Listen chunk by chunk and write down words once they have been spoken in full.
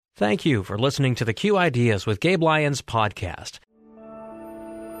Thank you for listening to the Q Ideas with Gabe Lyons podcast.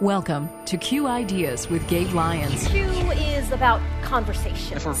 Welcome to Q Ideas with Gabe Lyons. Q is about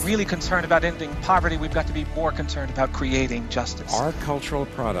conversation. If we're really concerned about ending poverty, we've got to be more concerned about creating justice. Our cultural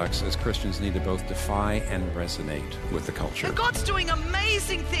products as Christians need to both defy and resonate with the culture. And God's doing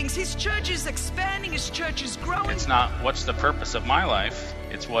amazing things. His church is expanding. His church is growing. It's not what's the purpose of my life.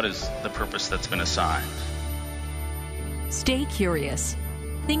 It's what is the purpose that's been assigned. Stay curious.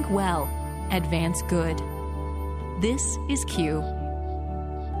 Think well. Advance good. This is Q.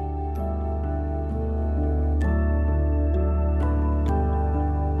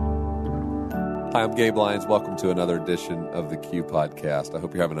 Hi, I'm Gabe Lyons. Welcome to another edition of the Q Podcast. I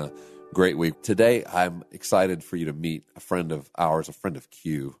hope you're having a great week. Today, I'm excited for you to meet a friend of ours, a friend of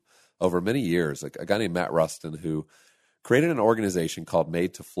Q, over many years, a guy named Matt Rustin, who created an organization called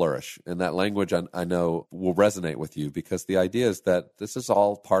Made to Flourish. And that language I know will resonate with you because the idea is that this is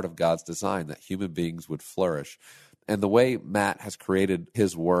all part of God's design, that human beings would flourish. And the way Matt has created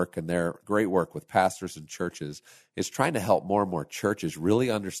his work and their great work with pastors and churches is trying to help more and more churches really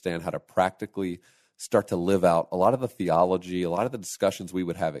understand how to practically start to live out a lot of the theology, a lot of the discussions we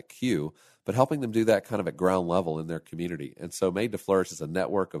would have at Q, but helping them do that kind of at ground level in their community. And so Made to Flourish is a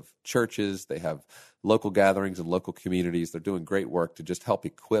network of churches. They have local gatherings and local communities. They're doing great work to just help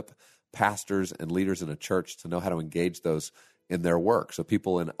equip pastors and leaders in a church to know how to engage those in their work. So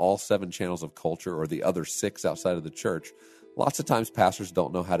people in all 7 channels of culture or the other 6 outside of the church, lots of times pastors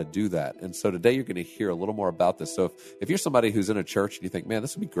don't know how to do that. And so today you're going to hear a little more about this. So if you're somebody who's in a church and you think, man,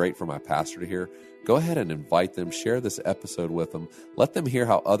 this would be great for my pastor to hear, go ahead and invite them, share this episode with them. Let them hear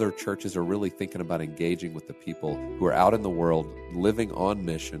how other churches are really thinking about engaging with the people who are out in the world, living on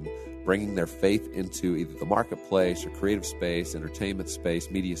mission, bringing their faith into either the marketplace or creative space, entertainment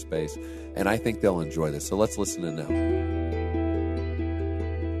space, media space. And I think they'll enjoy this. So let's listen in now.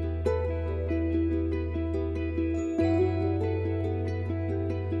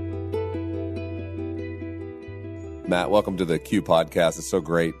 Matt, welcome to the Q Podcast. It's so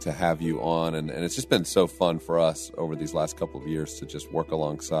great to have you on, and it's just been so fun for us over these last couple of years to just work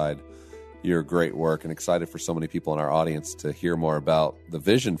alongside your great work, and excited for so many people in our audience to hear more about the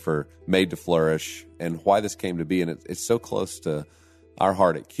vision for Made to Flourish and why this came to be. And it's so close to our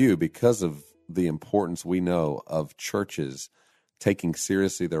heart at Q because of the importance we know of churches taking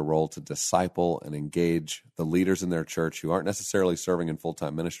seriously their role to disciple and engage the leaders in their church who aren't necessarily serving in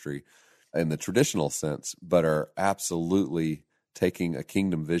full-time ministry in the traditional sense, but are absolutely taking a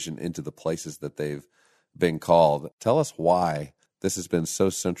kingdom vision into the places that they've been called. Tell us why this has been so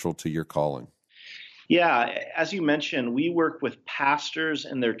central to your calling. Yeah, as you mentioned, we work with pastors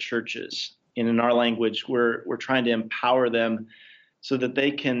and their churches. And in our language, we're trying to empower them so that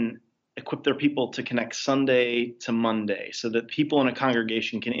they can equip their people to connect Sunday to Monday, so that people in a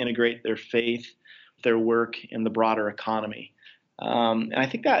congregation can integrate their faith, their work, in the broader economy. And I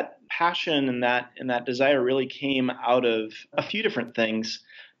think that passion and that desire really came out of a few different things.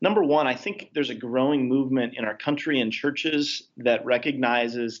 Number one, I think there's a growing movement in our country and churches that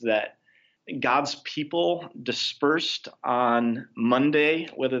recognizes that God's people dispersed on Monday,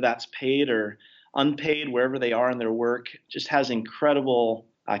 whether that's paid or unpaid, wherever they are in their work, just has incredible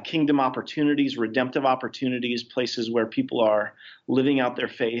kingdom opportunities, redemptive opportunities, places where people are living out their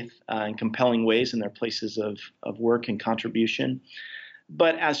faith in compelling ways in their places of work and contribution.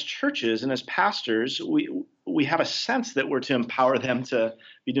 But as churches and as pastors, we have a sense that we're to empower them to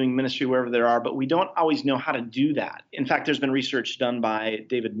be doing ministry wherever they are, but we don't always know how to do that. In fact, there's been research done by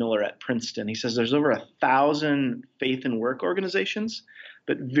David Miller at Princeton. He says there's over 1,000 faith and work organizations,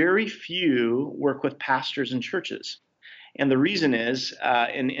 but very few work with pastors and churches. And the reason is,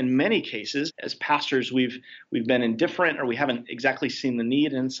 in many cases, as pastors, we've been indifferent or we haven't exactly seen the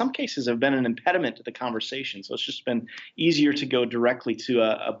need, and in some cases have been an impediment to the conversation. So it's just been easier to go directly to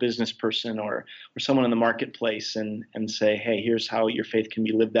a business person or someone in the marketplace and say, hey, here's how your faith can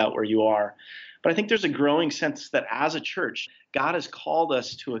be lived out where you are. But I think there's a growing sense that as a church, God has called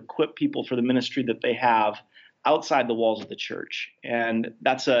us to equip people for the ministry that they have outside the walls of the church. And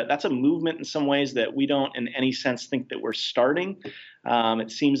that's a movement in some ways that we don't in any sense think that we're starting. It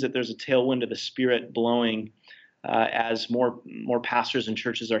seems that there's a tailwind of the Spirit blowing as more pastors and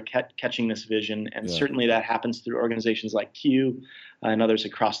churches are catching this vision. And certainly that happens through organizations like Q and others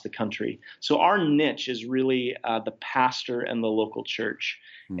across the country. So our niche is really the pastor and the local church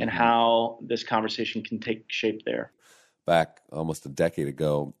and how this conversation can take shape there. Back almost a decade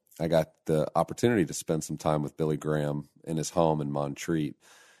ago, I got the opportunity to spend some time with Billy Graham in his home in Montreat.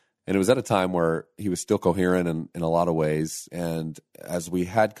 And it was at a time where he was still coherent in a lot of ways. And as we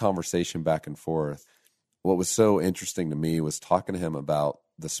had conversation back and forth, what was so interesting to me was talking to him about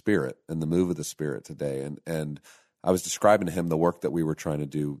the Spirit and the move of the Spirit today. And I was describing to him the work that we were trying to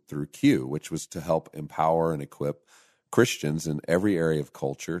do through Q, which was to help empower and equip Christians in every area of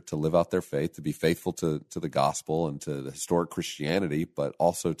culture to live out their faith, to be faithful to the gospel and to the historic Christianity, but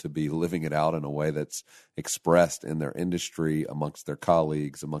also to be living it out in a way that's expressed in their industry, amongst their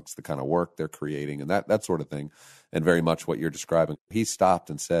colleagues, amongst the kind of work they're creating, and that sort of thing, and very much what you're describing. He stopped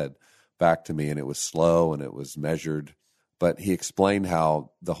and said back to me, and it was slow and it was measured, but he explained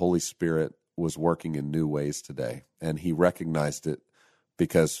how the Holy Spirit was working in new ways today, and he recognized it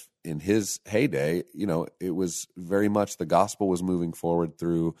because in his heyday, it was very much the gospel was moving forward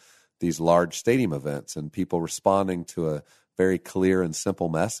through these large stadium events and people responding to a very clear and simple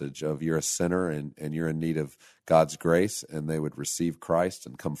message of you're a sinner and you're in need of God's grace, and they would receive Christ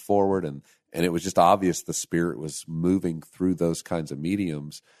and come forward. And it was just obvious the Spirit was moving through those kinds of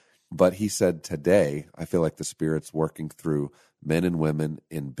mediums. But he said today, I feel like the Spirit's working through men and women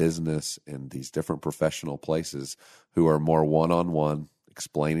in business in these different professional places who are more one-on-one,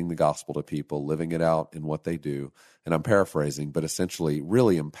 explaining the gospel to people, living it out in what they do. And I'm paraphrasing, but essentially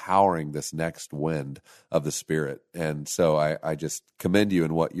really empowering this next wind of the Spirit. And so I just commend you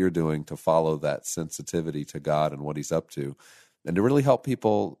in what you're doing to follow that sensitivity to God and what he's up to, and to really help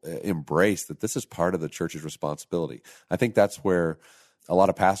people embrace that this is part of the church's responsibility. I think that's where a lot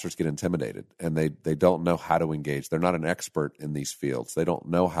of pastors get intimidated, and they don't know how to engage. They're not an expert in these fields. They don't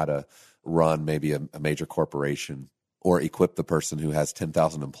know how to run maybe a major corporation or equip the person who has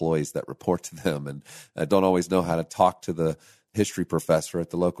 10,000 employees that report to them, and don't always know how to talk to the history professor at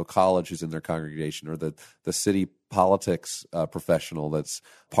the local college who's in their congregation, or the city politics professional that's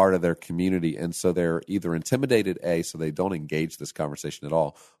part of their community. And so they're either intimidated, A, so they don't engage this conversation at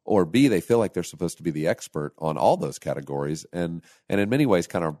all, or B, they feel like they're supposed to be the expert on all those categories, and in many ways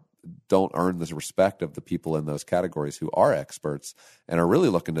kind of don't earn the respect of the people in those categories who are experts and are really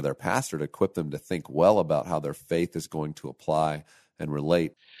looking to their pastor to equip them to think well about how their faith is going to apply and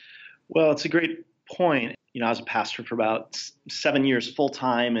relate. Well, it's a great point. I was a pastor for about 7 years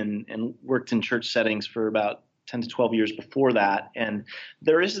full-time and worked in church settings for about 10 to 12 years before that. And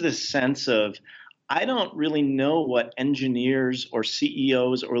there is this sense of, I don't really know what engineers or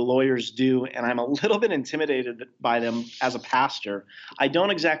CEOs or lawyers do, and I'm a little bit intimidated by them as a pastor. I don't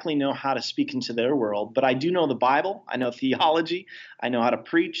exactly know how to speak into their world, but I do know the Bible. I know theology. I know how to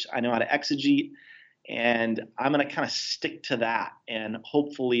preach. I know how to exegete. And I'm going to kind of stick to that, and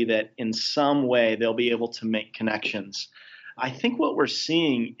hopefully that in some way they'll be able to make connections. I think what we're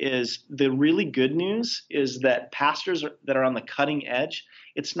seeing is the really good news is that pastors that are on the cutting edge,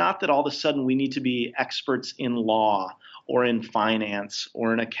 it's not that all of a sudden we need to be experts in law or in finance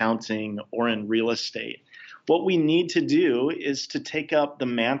or in accounting or in real estate. What we need to do is to take up the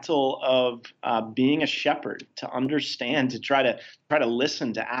mantle of being a shepherd, to understand, to try to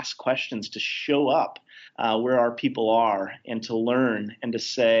listen, to ask questions, to show up where our people are, and to learn and to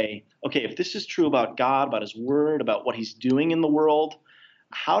say, okay, if this is true about God, about his word, about what he's doing in the world,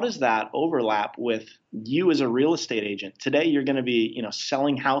 how does that overlap with you as a real estate agent? Today, you're going to be,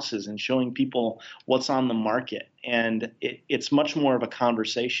 selling houses and showing people what's on the market, and it's much more of a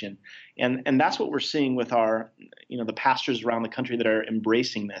conversation. And that's what we're seeing with our, the pastors around the country that are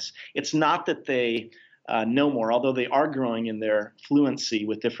embracing this. It's not that they know more, although they are growing in their fluency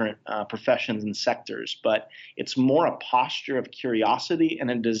with different professions and sectors, but it's more a posture of curiosity and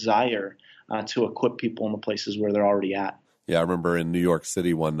a desire to equip people in the places where they're already at. Yeah, I remember in New York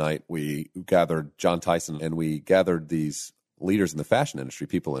City one night, we gathered John Tyson, and we gathered these leaders in the fashion industry,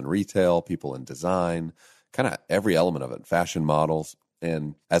 people in retail, people in design, kind of every element of it, fashion models.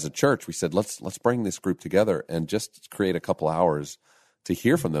 And as a church, we said, let's bring this group together and just create a couple hours to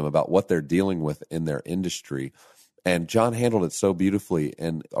hear from them about what they're dealing with in their industry. And John handled it so beautifully,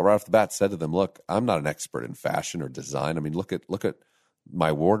 and right off the bat said to them, look, I'm not an expert in fashion or design. I mean, look at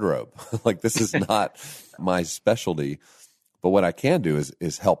my wardrobe. Like, this is not my specialty. But what I can do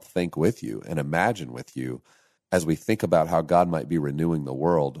is help think with you and imagine with you as we think about how God might be renewing the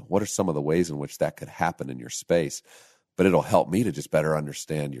world. What are some of the ways in which that could happen in your space? But it'll help me to just better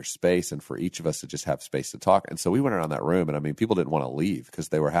understand your space, and for each of us to just have space to talk. And so we went around that room, and people didn't want to leave because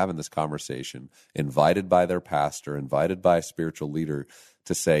they were having this conversation, invited by their pastor, invited by a spiritual leader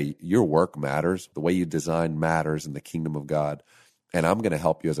to say, your work matters, the way you design matters in the kingdom of God. And I'm going to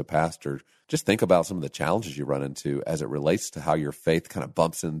help you as a pastor just think about some of the challenges you run into as it relates to how your faith kind of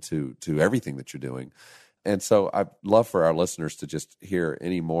bumps into everything that you're doing. And so I'd love for our listeners to just hear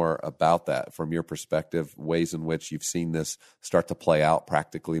any more about that from your perspective, ways in which you've seen this start to play out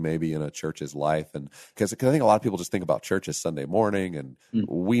practically maybe in a church's life. And because I think a lot of people just think about church as Sunday morning, and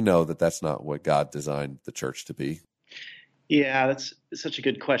we know that that's not what God designed the church to be. Yeah, that's such a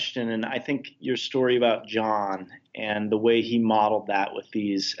good question. And I think your story about John and the way he modeled that with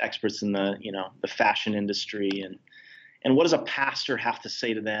these experts in the fashion industry and what does a pastor have to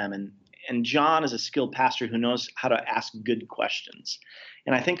say to them? And John is a skilled pastor who knows how to ask good questions.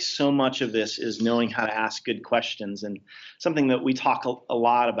 And I think so much of this is knowing how to ask good questions. And something that we talk a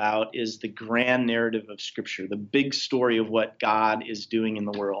lot about is the grand narrative of Scripture, the big story of what God is doing in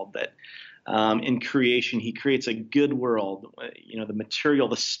the world, that in creation, he creates a good world. The material,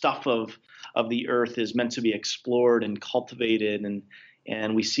 the stuff of the earth is meant to be explored and cultivated.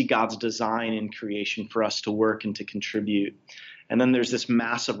 And we see God's design in creation for us to work and to contribute. And then there's this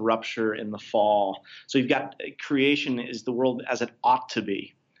massive rupture in the fall. So you've got creation is the world as it ought to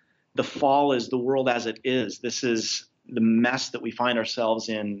be. The fall is the world as it is. This is the mess that we find ourselves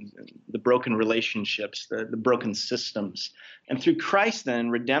in, the broken relationships, the broken systems. And through Christ then,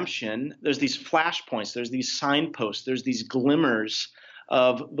 redemption, there's these flashpoints, there's these signposts, there's these glimmers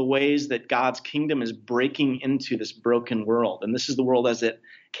of the ways that God's kingdom is breaking into this broken world. And this is the world as it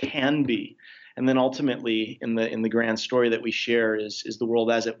can be. And then ultimately, in the grand story that we share is the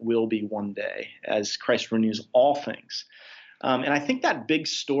world as it will be one day, as Christ renews all things. And I think that big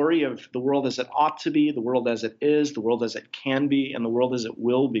story of the world as it ought to be, the world as it is, the world as it can be, and the world as it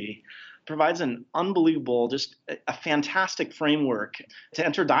will be provides an unbelievable, just a fantastic framework to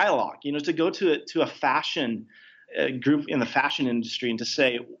enter dialogue, to go to a fashion group in the fashion industry and to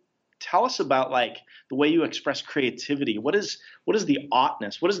say, tell us about the way you express creativity. What is the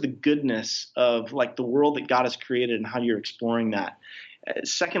oughtness? What is the goodness of the world that God has created and how you're exploring that?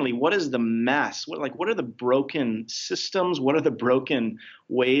 Secondly, what is the mess? What are the broken systems? What are the broken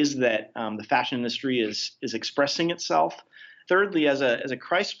ways that the fashion industry is expressing itself? Thirdly, as a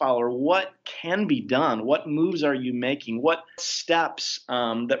Christ follower, what can be done? What moves are you making? What steps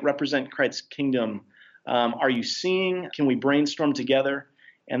that represent Christ's kingdom are you seeing? Can we brainstorm together?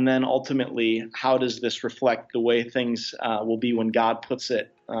 And then ultimately, how does this reflect the way things will be when God puts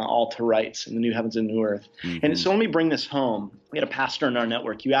it all to rights in the new heavens and new earth? Mm-hmm. And so let me bring this home. We had a pastor in our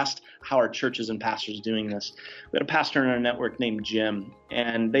network. You asked how our churches and pastors are doing this. We had a pastor in our network named Jim,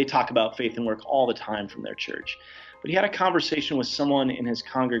 and they talk about faith and work all the time from their church. But he had a conversation with someone in his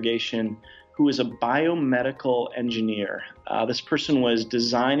congregation who is a biomedical engineer. This person was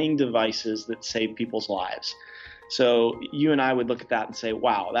designing devices that save people's lives. So you and I would look at that and say,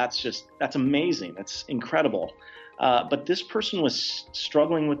 wow, that's amazing. That's incredible. But this person was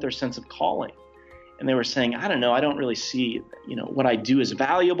struggling with their sense of calling. And they were saying, I don't know, I don't really see, what I do is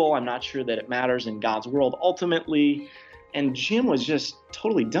valuable. I'm not sure that it matters in God's world ultimately. And Jim was just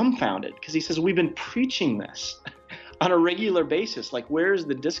totally dumbfounded because he says, we've been preaching this on a regular basis. Where's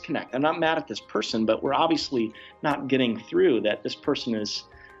the disconnect? I'm not mad at this person, but we're obviously not getting through that this person is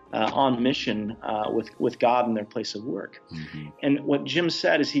on mission with God in their place of work. Mm-hmm. And what Jim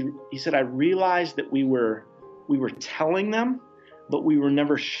said is he said, I realized that we were telling them, but we were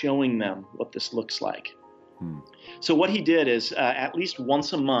never showing them what this looks like. So what he did is at least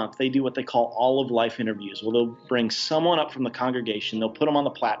once a month, they do what they call all of life interviews. Well, they'll bring someone up from the congregation. They'll put them on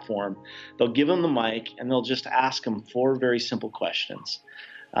the platform. They'll give them the mic, and they'll just ask them 4 very simple questions.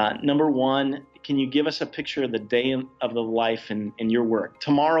 Number one, can you give us a picture of the day of the life in your work?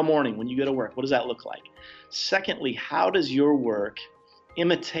 Tomorrow morning when you go to work, what does that look like? Secondly, how does your work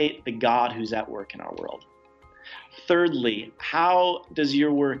imitate the God who's at work in our world? Thirdly, how does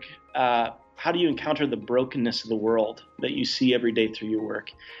your work, how do you encounter the brokenness of the world that you see every day through your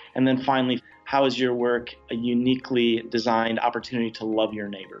work? And then finally, how is your work a uniquely designed opportunity to love your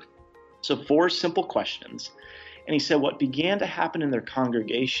neighbor? So 4 simple questions. And he said what began to happen in their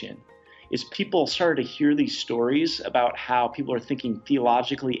congregation is people started to hear these stories about how people are thinking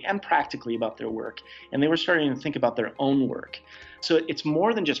theologically and practically about their work. And they were starting to think about their own work. So it's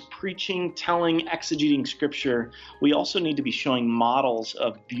more than just preaching, telling, exegeting Scripture. We also need to be showing models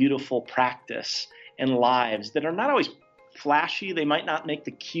of beautiful practice and lives that are not always flashy. They might not make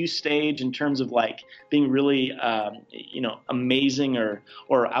the Q stage in terms of being really, amazing or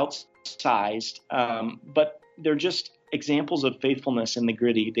outsized, but they're just examples of faithfulness in the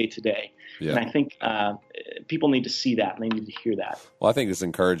gritty day to day. And I think people need to see that and they need to hear that. Well, I think it's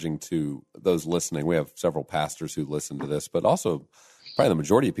encouraging to those listening. We have several pastors who listen to this, but also probably the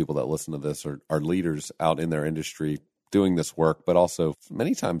majority of people that listen to this are leaders out in their industry doing this work, but also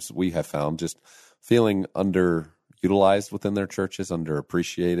many times we have found just feeling underutilized within their churches,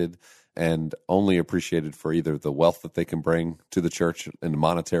 underappreciated, and only appreciated for either the wealth that they can bring to the church in a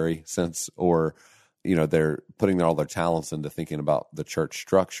monetary sense, or they're putting all their talents into thinking about the church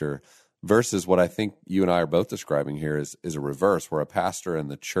structure. versus what I think you and I are both describing here is a reverse, where a pastor and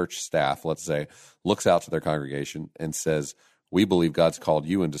the church staff, let's say, looks out to their congregation and says, we believe God's called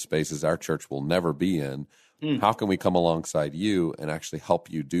you into spaces our church will never be in. How can we come alongside you and actually help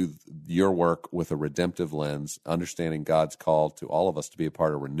you do your work with a redemptive lens, understanding God's call to all of us to be a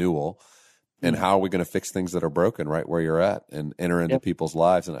part of renewal? And how are we going to fix things that are broken right where you're at and enter into people's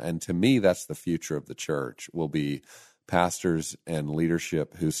lives? And to me, that's the future of the church, will be pastors and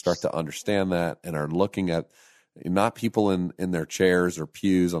leadership who start to understand that and are looking at not people in their chairs or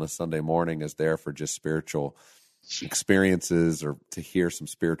pews on a Sunday morning as there for just spiritual experiences or to hear some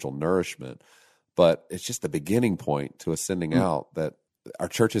spiritual nourishment. But it's just the beginning point to ascending out, that our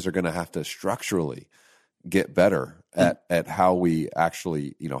churches are going to have to structurally get better at how we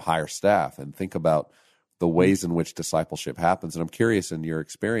actually, hire staff and think about the ways in which discipleship happens. And I'm curious, in your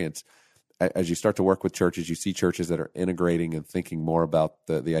experience, as you start to work with churches, you see churches that are integrating and thinking more about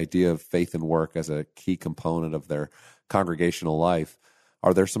the idea of faith and work as a key component of their congregational life.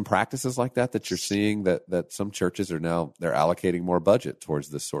 Are there some practices like that you're seeing that some churches are now, they're allocating more budget towards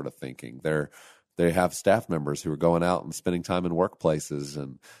this sort of thinking? They have staff members who are going out and spending time in workplaces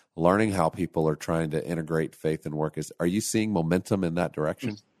and learning how people are trying to integrate faith and work. Are you seeing momentum in that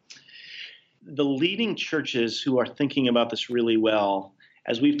direction? The leading churches who are thinking about this really well,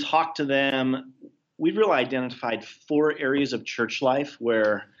 as we've talked to them, we've really identified 4 areas of church life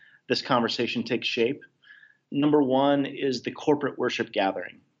where this conversation takes shape. Number 1 is the corporate worship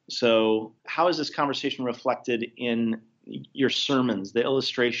gathering. So how is this conversation reflected in your sermons, the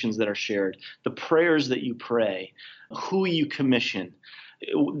illustrations that are shared, the prayers that you pray, who you commission,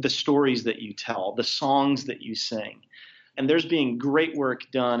 the stories that you tell, the songs that you sing? And there's being great work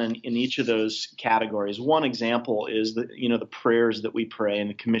done in each of those categories. One example is the prayers that we pray and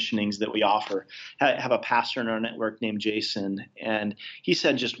the commissionings that we offer. I have a pastor in our network named Jason, and he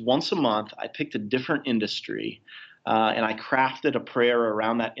said just once a month I picked a different industry and I crafted a prayer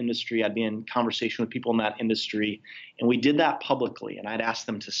around that industry. I'd be in conversation with people in that industry, and we did that publicly. And I'd ask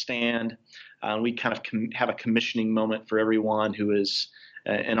them to stand. We'd kind of have a commissioning moment for everyone who is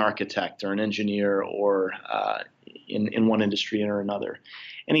an architect or an engineer or in one industry or another.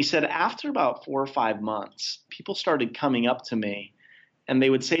 And he said after about 4 or 5 months, people started coming up to me, and they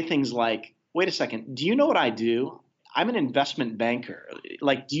would say things like, wait a second, do you know what I do? I'm an investment banker.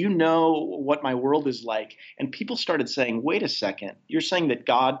 Like, do you know what my world is like? And people started saying, wait a second, you're saying that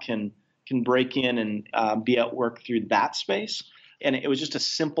God can break in and be at work through that space? And it was just a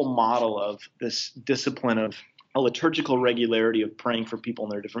simple model of this discipline of a liturgical regularity of praying for people in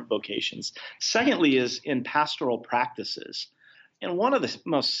their different vocations. Secondly is in pastoral practices. And one of the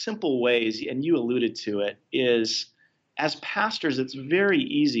most simple ways, and you alluded to it, is as pastors, it's very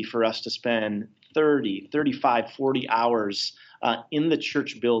easy for us to spend 30, 35, 40 hours in the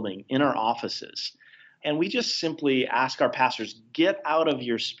church building, in our offices. And we just simply ask our pastors, get out of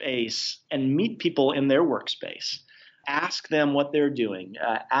your space and meet people in their workspace. Ask them what they're doing.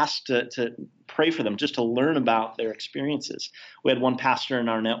 Ask to pray for them, just to learn about their experiences. We had one pastor in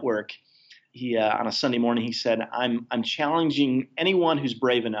our network. He on a Sunday morning, he said, I'm challenging anyone who's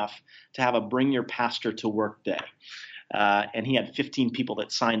brave enough to have a bring your pastor to work day. And he had 15 people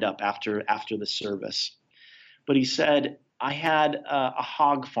that signed up after the service. But he said, I had a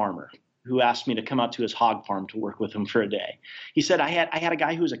hog farmer who asked me to come out to his hog farm to work with him for a day. He said, I had a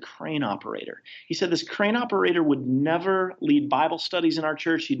guy who was a crane operator. He said, this crane operator would never lead Bible studies in our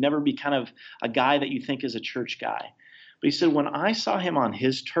church. He'd never be kind of a guy that you think is a church guy. But he said, when I saw him on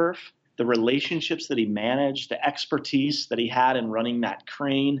his turf, the relationships that he managed, the expertise that he had in running that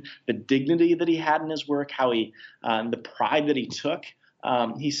crane, the dignity that he had in his work, how the pride that he took.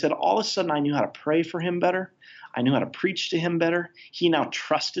 He said, all of a sudden I knew how to pray for him better. I knew how to preach to him better. He now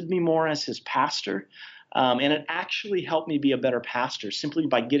trusted me more as his pastor. And it actually helped me be a better pastor simply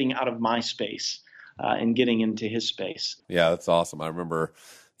by getting out of my space and getting into his space. Yeah, that's awesome. I remember,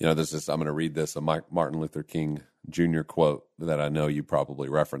 I'm going to read this, a Martin Luther King Jr. quote that I know you probably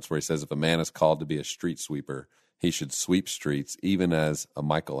referenced, where he says, if a man is called to be a street sweeper, he should sweep streets even as a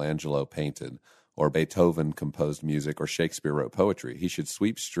Michelangelo painted, or Beethoven composed music, or Shakespeare wrote poetry. He should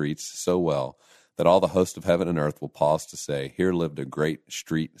sweep streets so well that all the host of heaven and earth will pause to say, here lived a great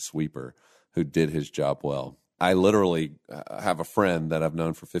street sweeper who did his job well. I literally have a friend that I've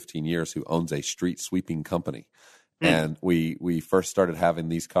known for 15 years who owns a street sweeping company. And we first started having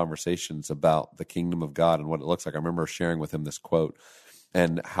these conversations about the kingdom of God and what it looks like. I remember sharing with him this quote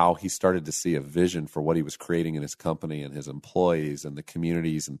and how he started to see a vision for what he was creating in his company and his employees and the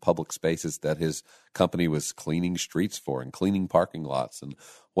communities and public spaces that his company was cleaning streets for and cleaning parking lots and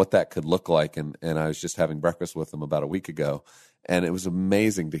what that could look like. And I was just having breakfast with him about a week ago, and it was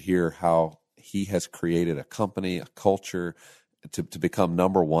amazing to hear how he has created a company, a culture to become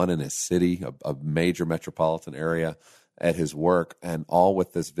number one in his city, a major metropolitan area, at his work, and all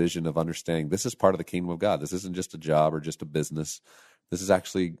with this vision of understanding this is part of the kingdom of God. This isn't just a job or just a business. This is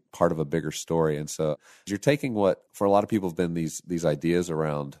actually part of a bigger story. And so you're taking what for a lot of people have been these ideas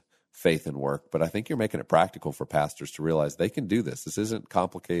around faith and work, but I think you're making it practical for pastors to realize they can do this. This isn't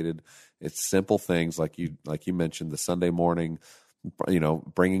complicated. It's simple things like you mentioned, the Sunday morning,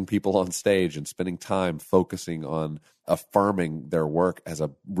 bringing people on stage and spending time focusing on affirming their work as a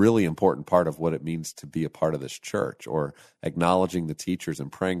really important part of what it means to be a part of this church, or acknowledging the teachers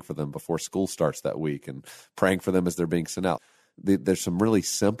and praying for them before school starts that week and praying for them as they're being sent out. There's some really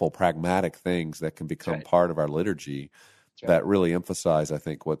simple, pragmatic things that can become part of our liturgy that really emphasize, I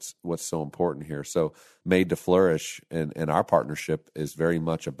think, what's so important here. So Made to Flourish and our partnership is very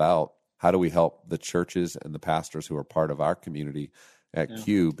much about how do we help the churches and the pastors who are part of our community at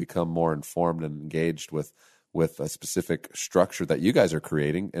Q become more informed and engaged with a specific structure that you guys are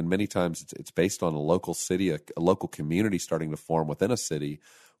creating. And many times it's based on a local city, a local community starting to form within a city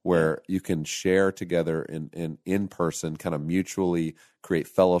where you can share together in person, kind of mutually create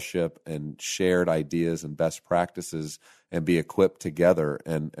fellowship and shared ideas and best practices and be equipped together.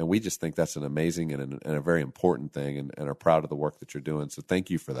 And we just think that's an amazing and a very important thing, and are proud of the work that you're doing. So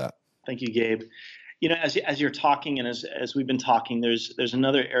thank you for that. Thank you, Gabe. As you're talking and as we've been talking, there's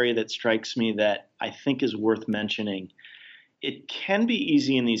another area that strikes me that I think is worth mentioning. It can be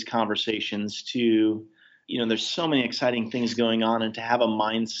easy in these conversations to, there's so many exciting things going on, and to have a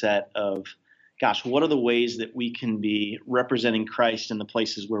mindset of, gosh, what are the ways that we can be representing Christ in the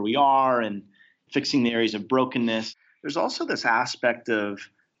places where we are and fixing the areas of brokenness. There's also this aspect of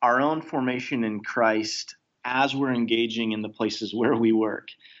our own formation in Christ as we're engaging in the places where we work.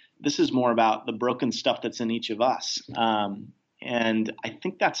 This is more about the broken stuff that's in each of us. And I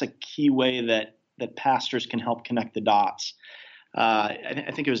think that's a key way that pastors can help connect the dots.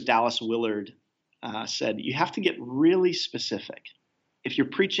 I think it was Dallas Willard said, you have to get really specific. If you're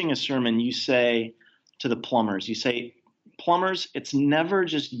preaching a sermon, you say to the plumbers, plumbers, it's never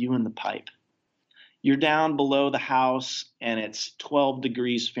just you and the pipe. You're down below the house and it's 12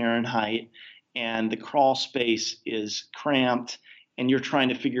 degrees Fahrenheit and the crawl space is cramped, and you're trying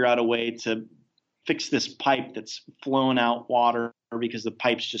to figure out a way to fix this pipe that's flowing out water because the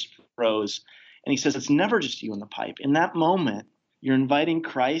pipes just froze. And he says, it's never just you and the pipe. In that moment, you're inviting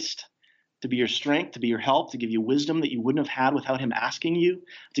Christ to be your strength, to be your help, to give you wisdom that you wouldn't have had without him asking you,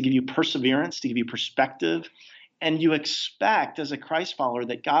 to give you perseverance, to give you perspective. And you expect as a Christ follower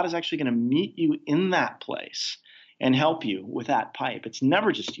that God is actually going to meet you in that place and help you with that pipe. It's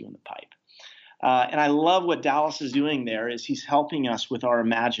never just you and the pipe. And I love what Dallas is doing there is he's helping us with our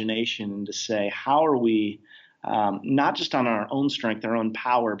imagination to say, how are we, not just on our own strength, our own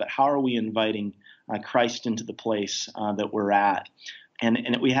power, but how are we inviting Christ into the place that we're at?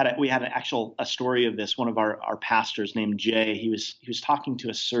 And we had a story of this. One of our pastors named Jay, he was talking to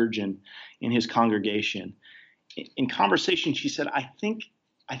a surgeon in his congregation. In conversation, she said, I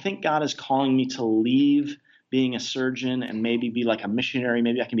think God is calling me to leave being a surgeon and maybe be like a missionary.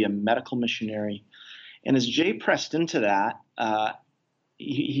 Maybe I can be a medical missionary. And as Jay pressed into that,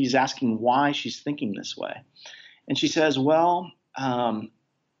 he's asking why she's thinking this way. And she says, well,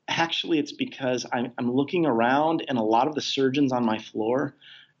 actually, it's because I'm looking around and a lot of the surgeons on my floor,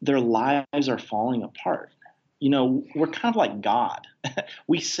 their lives are falling apart. We're kind of like God.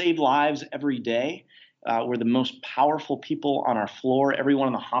 We save lives every day. We're the most powerful people on our floor. Everyone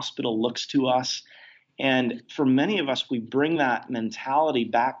in the hospital looks to us. And for many of us, we bring that mentality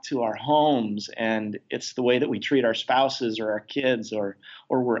back to our homes, and it's the way that we treat our spouses or our kids or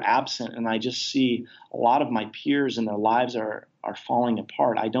we're absent. And I just see a lot of my peers and their lives are falling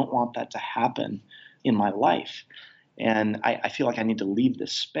apart. I don't want that to happen in my life. And I feel like I need to leave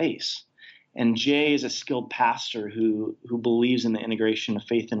this space. And Jay is a skilled pastor who believes in the integration of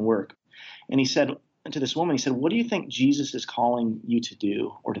faith and work. And he said to this woman, he said, what do you think Jesus is calling you to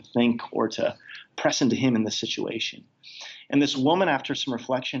do or to think or to press into him in this situation? And this woman, after some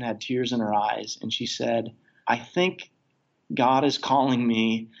reflection, had tears in her eyes. And she said, I think God is calling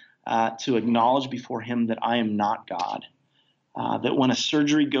me to acknowledge before him that I am not God. That when a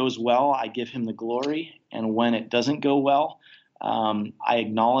surgery goes well, I give him the glory. And when it doesn't go well, I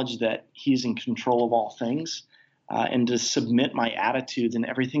acknowledge that he's in control of all things. And to submit my attitudes and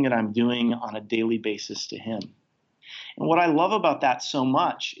everything that I'm doing on a daily basis to him. And what I love about that so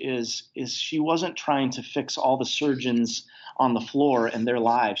much is she wasn't trying to fix all the surgeons on the floor and their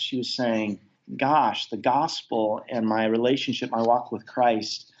lives. She was saying, gosh, the gospel and my relationship, my walk with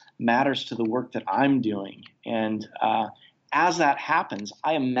Christ matters to the work that I'm doing. And as that happens,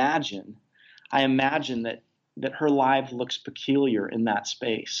 I imagine that her life looks peculiar in that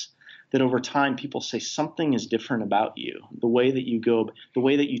space, that over time people say something is different about you, the way that you go, the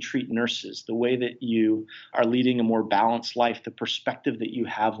way that you treat nurses, the way that you are leading a more balanced life, the perspective that you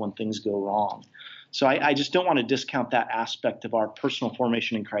have when things go wrong. So I just don't want to discount that aspect of our personal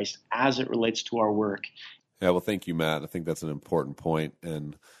formation in Christ as it relates to our work. Yeah, well, thank you, Matt. I think that's an important point,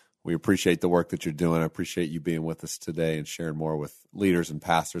 and we appreciate the work that you're doing. I appreciate you being with us today and sharing more with leaders and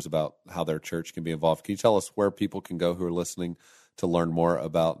pastors about how their church can be involved. Can you tell us where people can go who are listening to learn more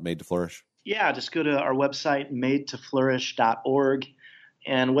about Made to Flourish? Yeah, just go to our website, madetoflourish.org.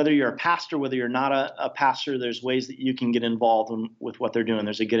 And whether you're a pastor, whether you're not a pastor, there's ways that you can get involved with what they're doing.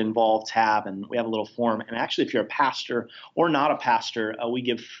 There's a Get Involved tab, and we have a little form. And actually, if you're a pastor or not a pastor, we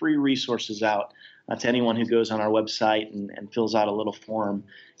give free resources out to anyone who goes on our website and fills out a little form.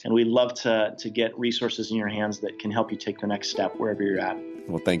 And we'd love to get resources in your hands that can help you take the next step wherever you're at.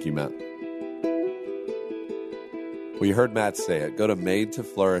 Well, thank you, Matt. Well, you heard Matt say it. Go to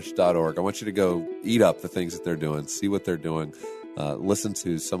madetoflourish.org. I want you to go eat up the things that they're doing, see what they're doing, listen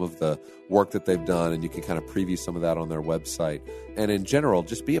to some of the work that they've done, and you can kind of preview some of that on their website. And in general,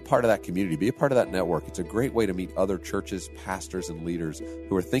 just be a part of that community, be a part of that network. It's a great way to meet other churches, pastors, and leaders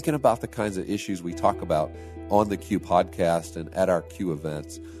who are thinking about the kinds of issues we talk about on the Q podcast and at our Q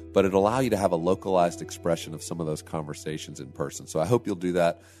events. But it'll allow you to have a localized expression of some of those conversations in person. So I hope you'll do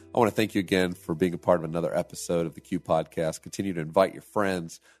that. I want to thank you again for being a part of another episode of the Q Podcast. Continue to invite your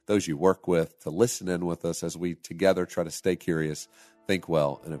friends, those you work with, to listen in with us as we together try to stay curious, think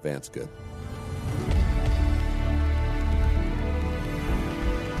well, and advance good.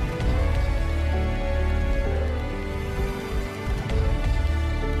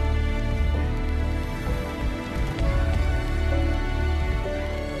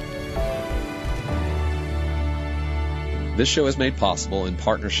 This show is made possible in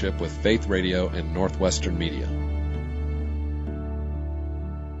partnership with Faith Radio and Northwestern Media.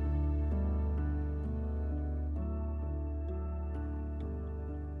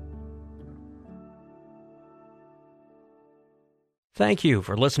 Thank you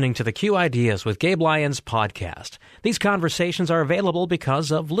for listening to the Q Ideas with Gabe Lyons podcast. These conversations are available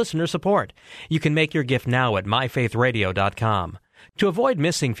because of listener support. You can make your gift now at myfaithradio.com. To avoid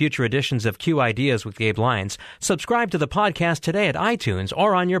missing future editions of Q Ideas with Gabe Lyons, subscribe to the podcast today at iTunes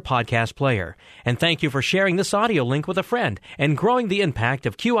or on your podcast player. And thank you for sharing this audio link with a friend and growing the impact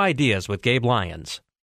of Q Ideas with Gabe Lyons.